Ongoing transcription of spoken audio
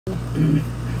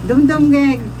Dumdum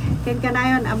ken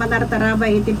kanayon amanar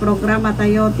tarabay iti programa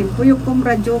tayo timpuyok kum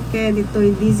radyo ke dito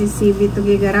DZCB to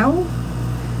gigaraw.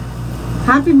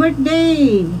 Happy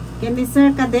birthday ken ni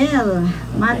Sir Cadel,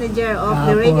 manager of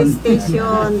the radio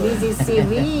station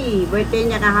DZCB. Birthday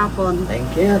niya kahapon.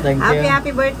 Thank you.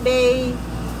 Happy birthday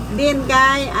din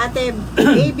kay Ate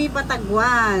Baby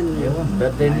Patagwan.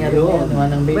 Birthday niya doon,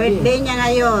 manang baby. Birthday niya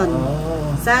ngayon.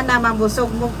 Oh. Sana mabusog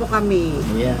mo po kami.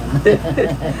 Yeah.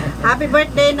 Happy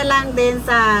birthday na lang din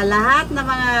sa lahat ng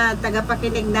mga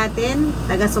tagapakinig natin,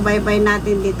 taga-subaybay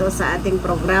natin dito sa ating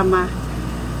programa.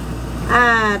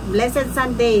 At Blessed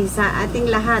Sunday sa ating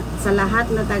lahat, sa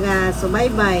lahat na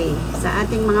taga-subaybay, sa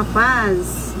ating mga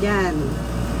fans dyan.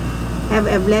 Have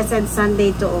a blessed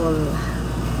Sunday to all.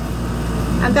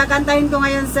 Ang kakantahin ko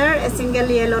ngayon, sir, is Single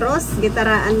Yellow Rose,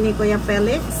 gitaraan ni Kuya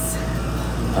Felix.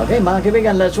 Okay, mga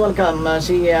kaibigan, let's welcome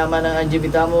si Manang Angie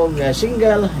Bitamog,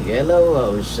 Single Yellow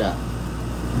Rose.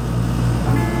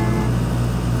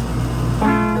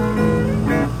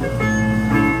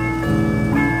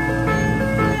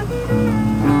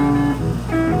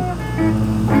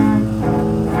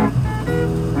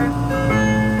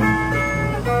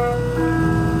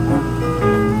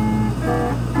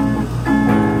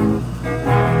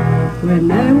 When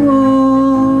I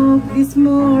woke this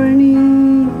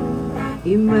morning,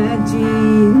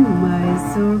 imagine my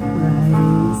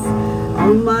surprise.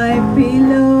 On my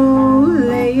pillow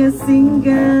lay a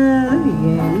single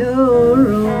yellow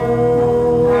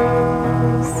rose.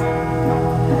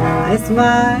 I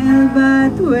smile,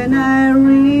 but when I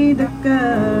read the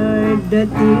card, the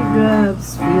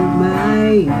teardrops filled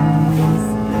my eyes.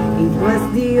 It was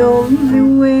the only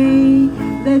way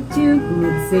that you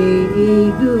could say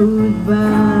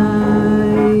goodbye.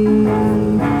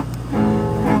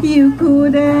 You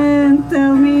couldn't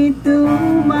tell me to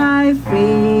my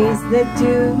face that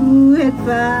you had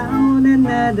found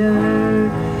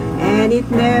another, and it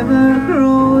never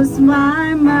crossed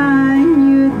my mind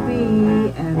you'd be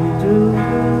untrue.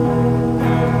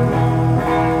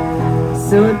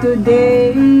 So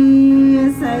today,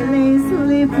 as I lay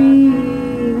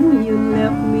sleeping, you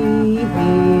left me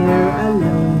here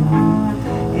alone,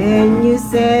 and you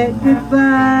said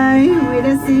goodbye with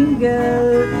a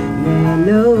single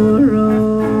yellow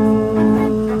rose.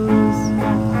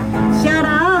 Shout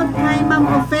out kay Ma'am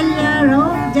Ophelia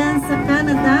Rock dyan sa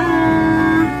Canada.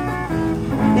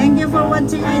 Thank you for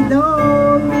watching,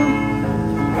 Idol.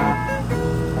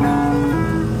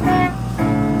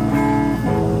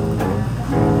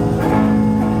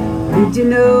 Did you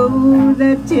know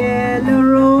that yellow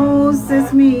roses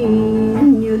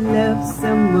mean you love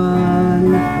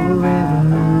someone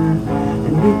forever?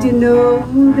 And did you know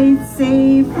they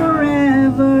say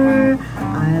forever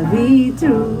I'll be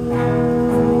true?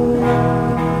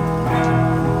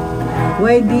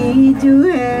 Why did you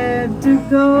have to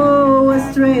go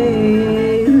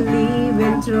astray, leave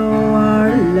and throw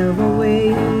our love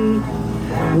away?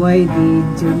 Why did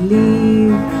you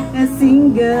leave a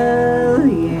single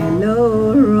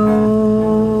yellow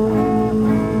rose?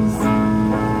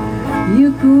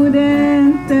 You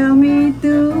couldn't tell me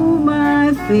to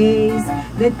my face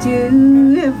that you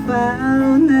have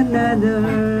found another,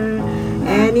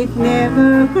 and it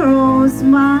never crossed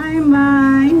my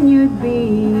mind you'd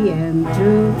be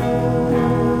untrue.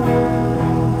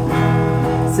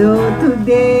 So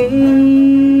today,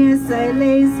 as I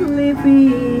lay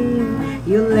sleeping,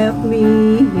 you left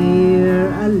me here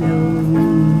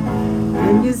alone,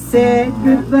 and you said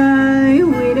goodbye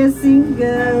with a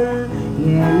single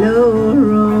yellow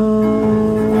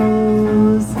rose.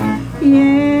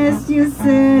 Yes, you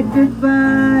said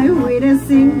goodbye with a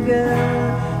single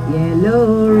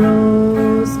yellow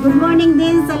rose. Good morning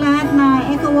din sa lahat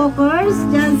na Eco Walkers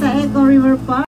dyan sa Eco River Park.